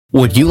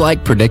Would you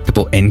like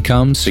predictable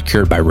income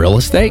secured by real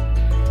estate?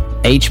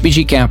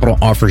 HBG Capital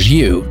offers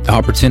you the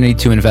opportunity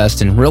to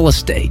invest in real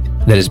estate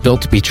that is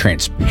built to be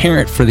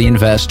transparent for the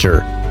investor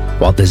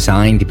while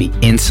designed to be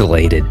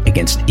insulated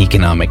against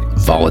economic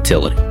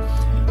volatility.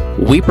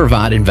 We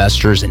provide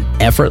investors an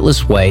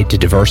effortless way to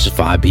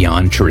diversify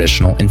beyond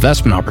traditional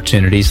investment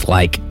opportunities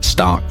like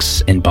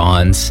stocks and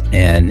bonds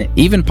and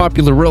even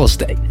popular real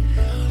estate.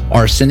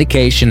 Our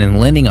syndication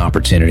and lending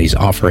opportunities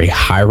offer a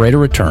high rate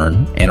of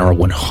return and are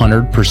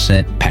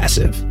 100%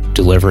 passive,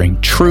 delivering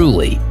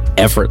truly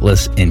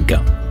effortless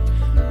income.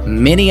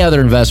 Many other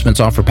investments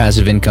offer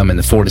passive income in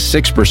the 4 to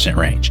 6%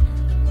 range.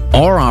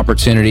 Our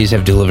opportunities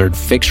have delivered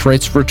fixed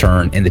rates of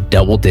return in the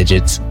double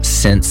digits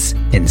since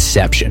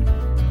inception.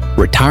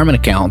 Retirement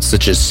accounts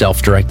such as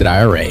self-directed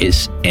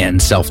IRAs and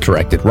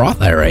self-directed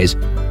Roth IRAs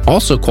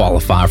also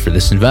qualify for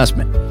this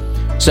investment.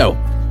 So,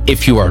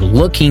 if you are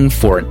looking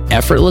for an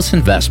effortless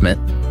investment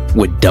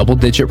with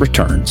double-digit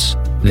returns,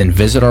 then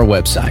visit our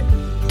website,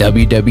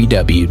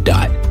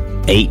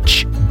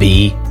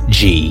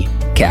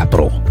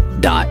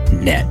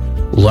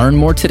 www.hbgcapital.net. Learn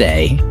more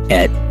today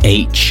at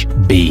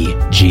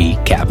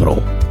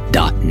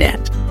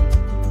hbgcapital.net.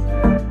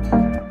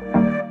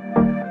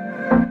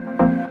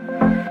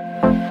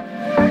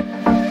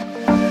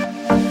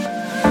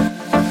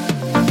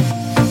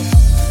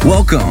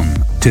 Welcome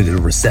to the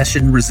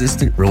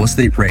Recession-Resistant Real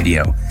Estate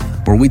Radio,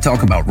 where we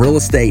talk about real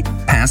estate,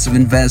 passive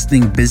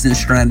investing, business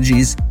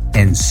strategies,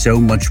 and so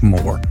much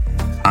more.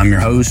 I'm your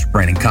host,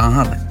 Brandon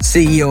Cobb,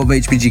 CEO of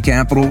HBG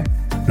Capital.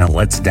 Now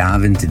let's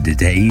dive into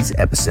today's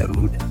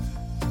episode.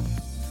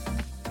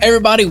 Hey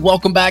everybody,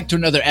 welcome back to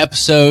another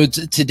episode.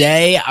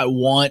 Today, I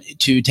want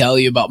to tell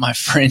you about my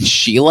friend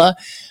Sheila,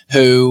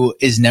 who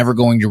is never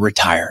going to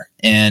retire.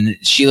 And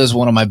Sheila's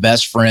one of my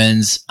best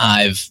friends.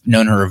 I've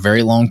known her a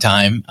very long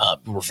time.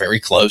 We're very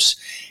close.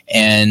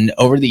 And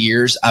over the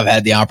years, I've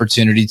had the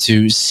opportunity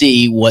to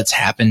see what's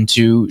happened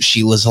to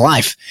Sheila's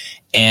life.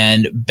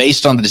 And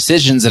based on the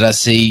decisions that I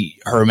see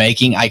her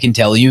making, I can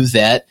tell you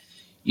that,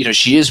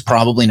 she is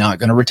probably not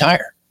going to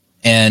retire.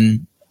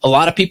 And a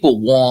lot of people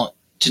want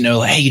to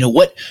know, hey,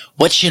 what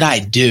should I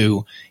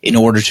do in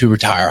order to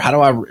retire? How do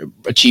I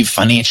achieve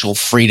financial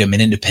freedom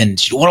and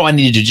independence? What do I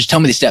need to do? Just tell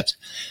me the steps.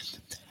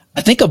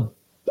 I think a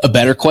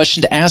better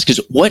question to ask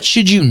is, what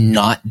should you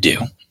not do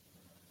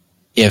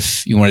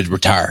if you wanted to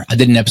retire? I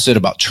did an episode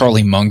about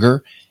Charlie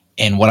Munger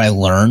and what I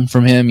learned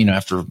from him,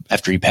 after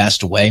he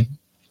passed away.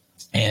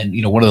 And,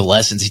 one of the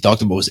lessons he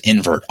talked about was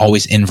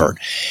always invert.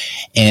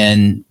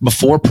 And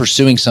before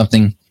pursuing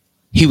something,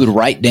 he would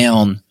write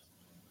down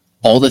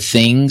all the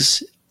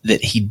things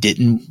that he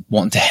didn't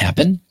want to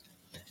happen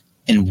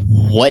and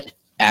what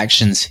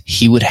actions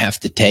he would have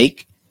to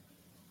take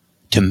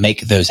to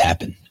make those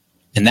happen.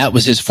 And that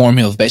was his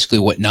formula of basically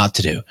what not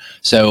to do.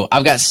 So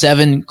I've got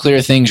 7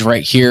 clear things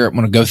right here. I'm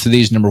going to go through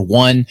these. Number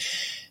 1,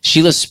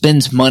 Sheila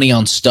spends money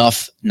on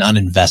stuff, not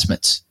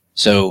investments.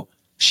 So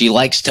she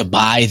likes to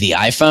buy the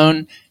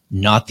iPhone,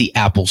 not the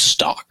Apple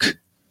stock.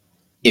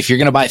 If you're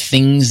going to buy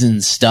things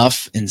and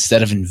stuff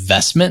instead of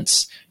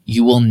investments,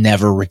 you will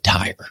never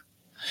retire.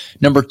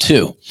 Number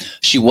 2,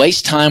 she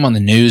wastes time on the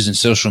news and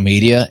social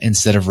media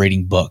instead of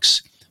reading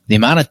books. The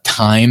amount of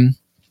time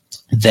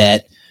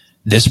that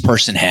this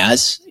person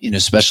has,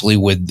 especially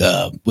with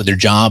their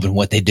job and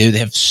what they do, they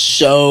have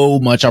so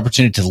much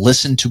opportunity to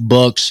listen to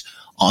books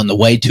on the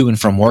way to and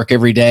from work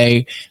every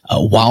day,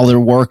 while they're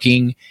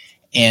working.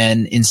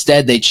 And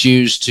instead they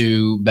choose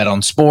to bet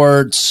on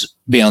sports,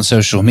 be on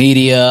social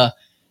media,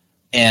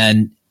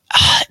 and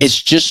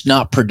it's just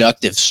not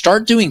productive.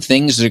 Start doing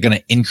things that are going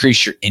to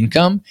increase your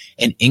income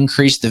and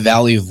increase the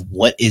value of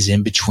what is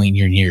in between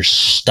your ears.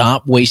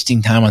 Stop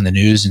wasting time on the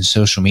news and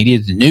social media.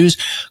 The news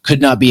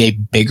could not be a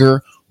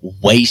bigger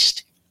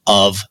waste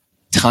of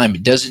time.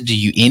 It doesn't do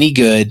you any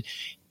good.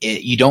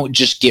 You don't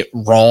just get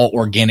raw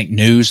organic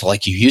news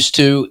like you used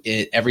to.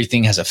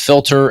 Everything has a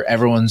filter.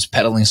 Everyone's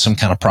peddling some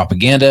kind of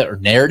propaganda or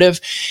narrative.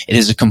 It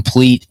is a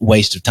complete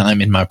waste of time,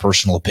 in my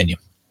personal opinion.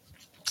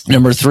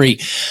 Number 3,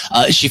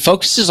 she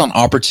focuses on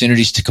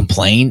opportunities to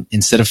complain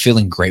instead of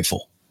feeling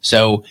grateful.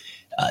 So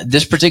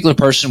this particular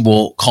person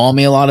will call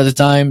me a lot of the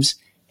times,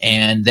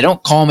 and they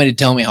don't call me to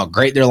tell me how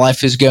great their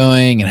life is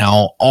going and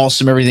how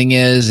awesome everything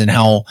is, and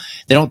how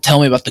they don't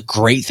tell me about the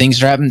great things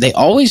that are happening. They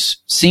always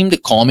seem to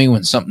call me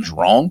when something's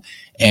wrong,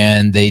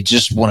 and they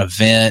just want to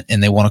vent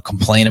and they want to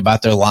complain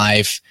about their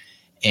life,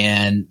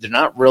 and they're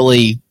not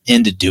really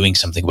into doing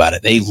something about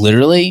it. They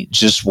literally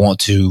just want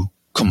to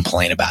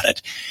complain about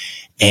it.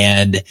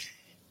 And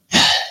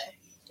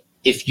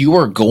if you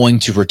are going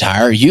to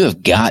retire, you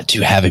have got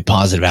to have a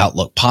positive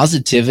outlook.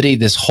 Positivity,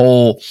 this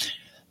whole,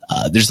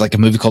 there's like a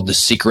movie called The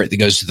Secret that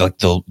goes to like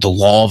the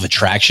law of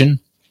attraction.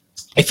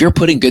 If you're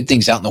putting good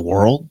things out in the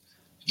world,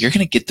 you're going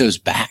to get those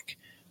back.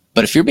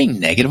 But if you're being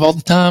negative all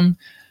the time,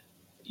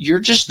 you're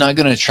just not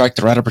going to attract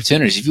the right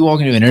opportunities. If you walk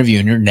into an interview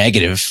and you're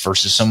negative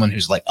versus someone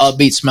who's like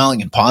upbeat,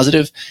 smiling, and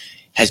positive,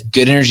 has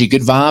good energy,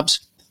 good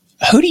vibes,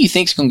 who do you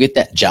think is going to get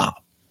that job?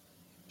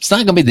 It's not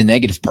going to be the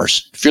negative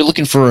person. If you're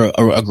looking for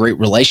a great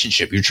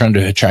relationship, you're trying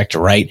to attract the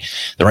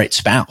right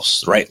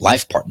spouse, the right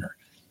life partner,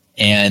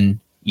 and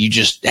you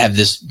just have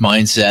this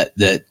mindset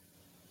that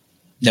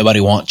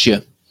nobody wants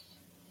you.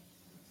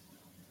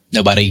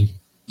 Nobody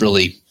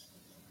really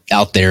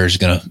out there is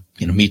going to,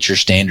 meet your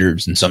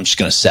standards, and so I'm just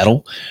going to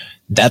settle.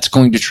 That's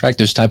going to attract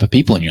those type of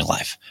people in your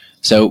life.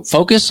 So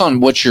focus on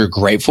what you're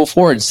grateful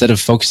for instead of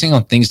focusing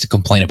on things to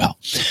complain about.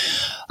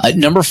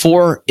 Number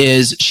 4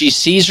 is she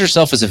sees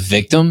herself as a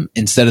victim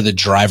instead of the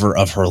driver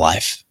of her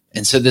life.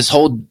 And so this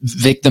whole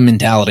victim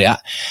mentality,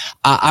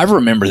 I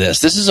remember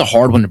this. This is a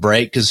hard one to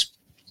break because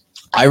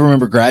I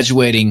remember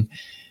graduating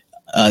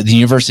the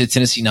University of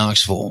Tennessee,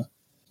 Knoxville,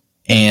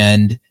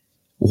 and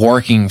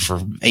working for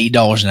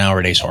 $8 an hour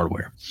at Ace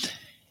Hardware.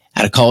 I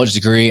had a college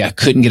degree. I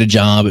couldn't get a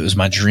job. It was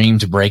my dream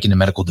to break into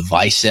medical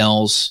device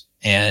sales.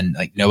 And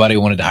like nobody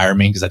wanted to hire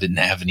me because I didn't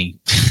have any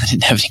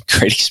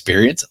great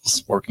experience. I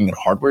was working at a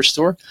hardware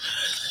store.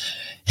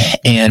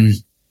 And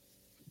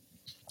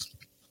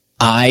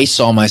I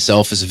saw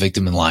myself as a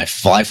victim in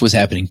life. Life was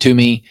happening to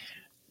me.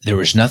 There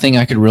was nothing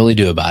I could really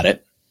do about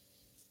it.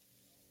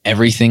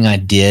 Everything I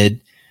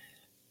did,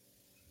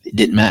 it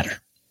didn't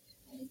matter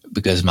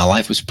because my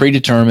life was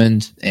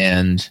predetermined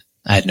and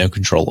I had no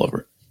control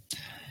over it.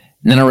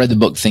 And then I read the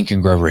book Think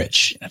and Grow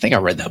Rich. I think I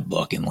read that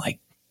book in like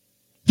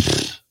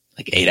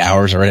 8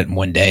 hours. I read it in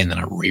one day and then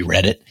I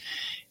reread it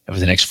over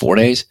the next 4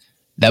 days.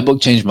 That book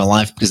changed my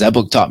life because that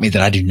book taught me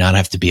that I do not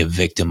have to be a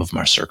victim of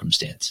my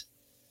circumstance,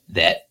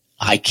 that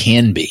I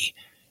can be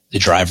the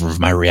driver of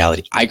my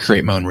reality. I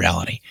create my own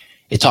reality.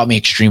 It taught me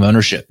extreme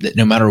ownership, that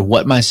no matter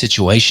what my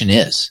situation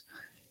is,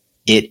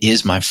 it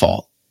is my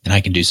fault and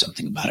I can do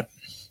something about it.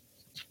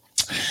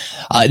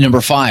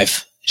 Number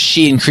 5,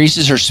 she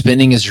increases her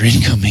spending as her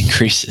income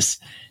increases.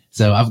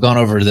 So I've gone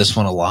over this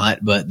one a lot,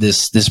 but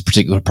this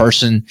particular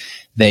person,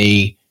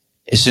 as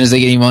soon as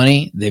they get any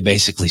money, they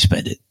basically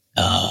spend it.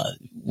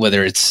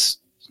 Whether it's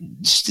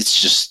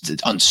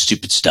just on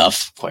stupid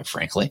stuff, quite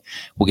frankly.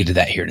 We'll get to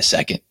that here in a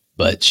second.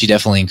 But she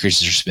definitely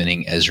increases her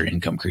spending as her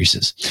income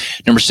increases.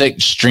 Number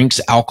 6,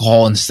 drinks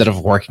alcohol instead of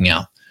working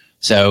out.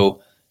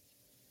 So,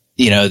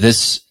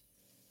 this,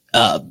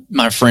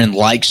 my friend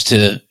likes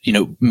to,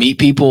 meet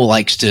people,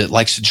 likes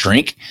to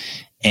drink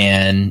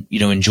and,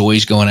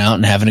 enjoys going out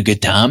and having a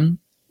good time,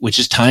 which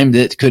is time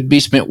that could be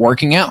spent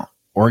working out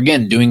or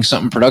again, doing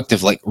something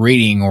productive like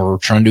reading or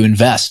trying to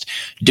invest,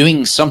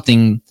 doing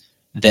something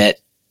that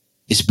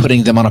is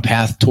putting them on a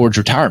path towards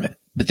retirement.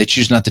 But they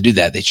choose not to do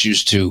that. They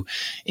choose to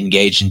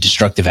engage in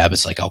destructive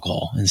habits like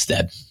alcohol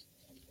instead.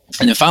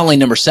 And then finally,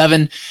 number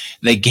 7,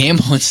 they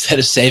gamble instead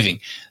of saving.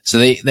 So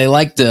they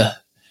like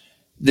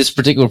this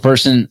particular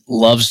person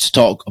loves to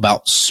talk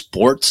about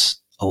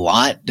sports a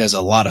lot, does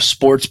a lot of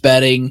sports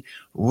betting,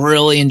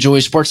 really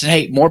enjoys sports. And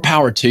hey, more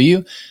power to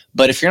you.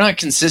 But if you're not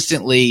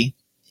consistently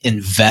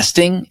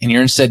investing and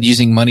you're instead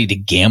using money to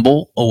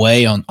gamble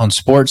away on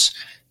sports,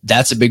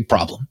 that's a big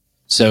problem.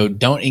 So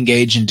don't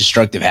engage in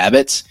destructive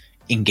habits.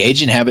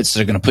 Engage in habits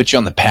that are going to put you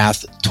on the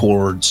path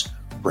towards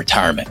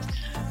retirement.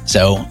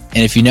 So,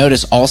 and if you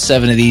notice, all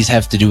 7 of these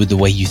have to do with the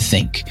way you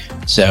think.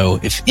 So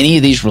if any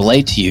of these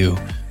relate to you,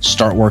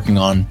 start working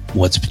on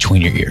what's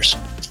between your ears.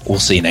 We'll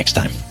see you next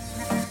time.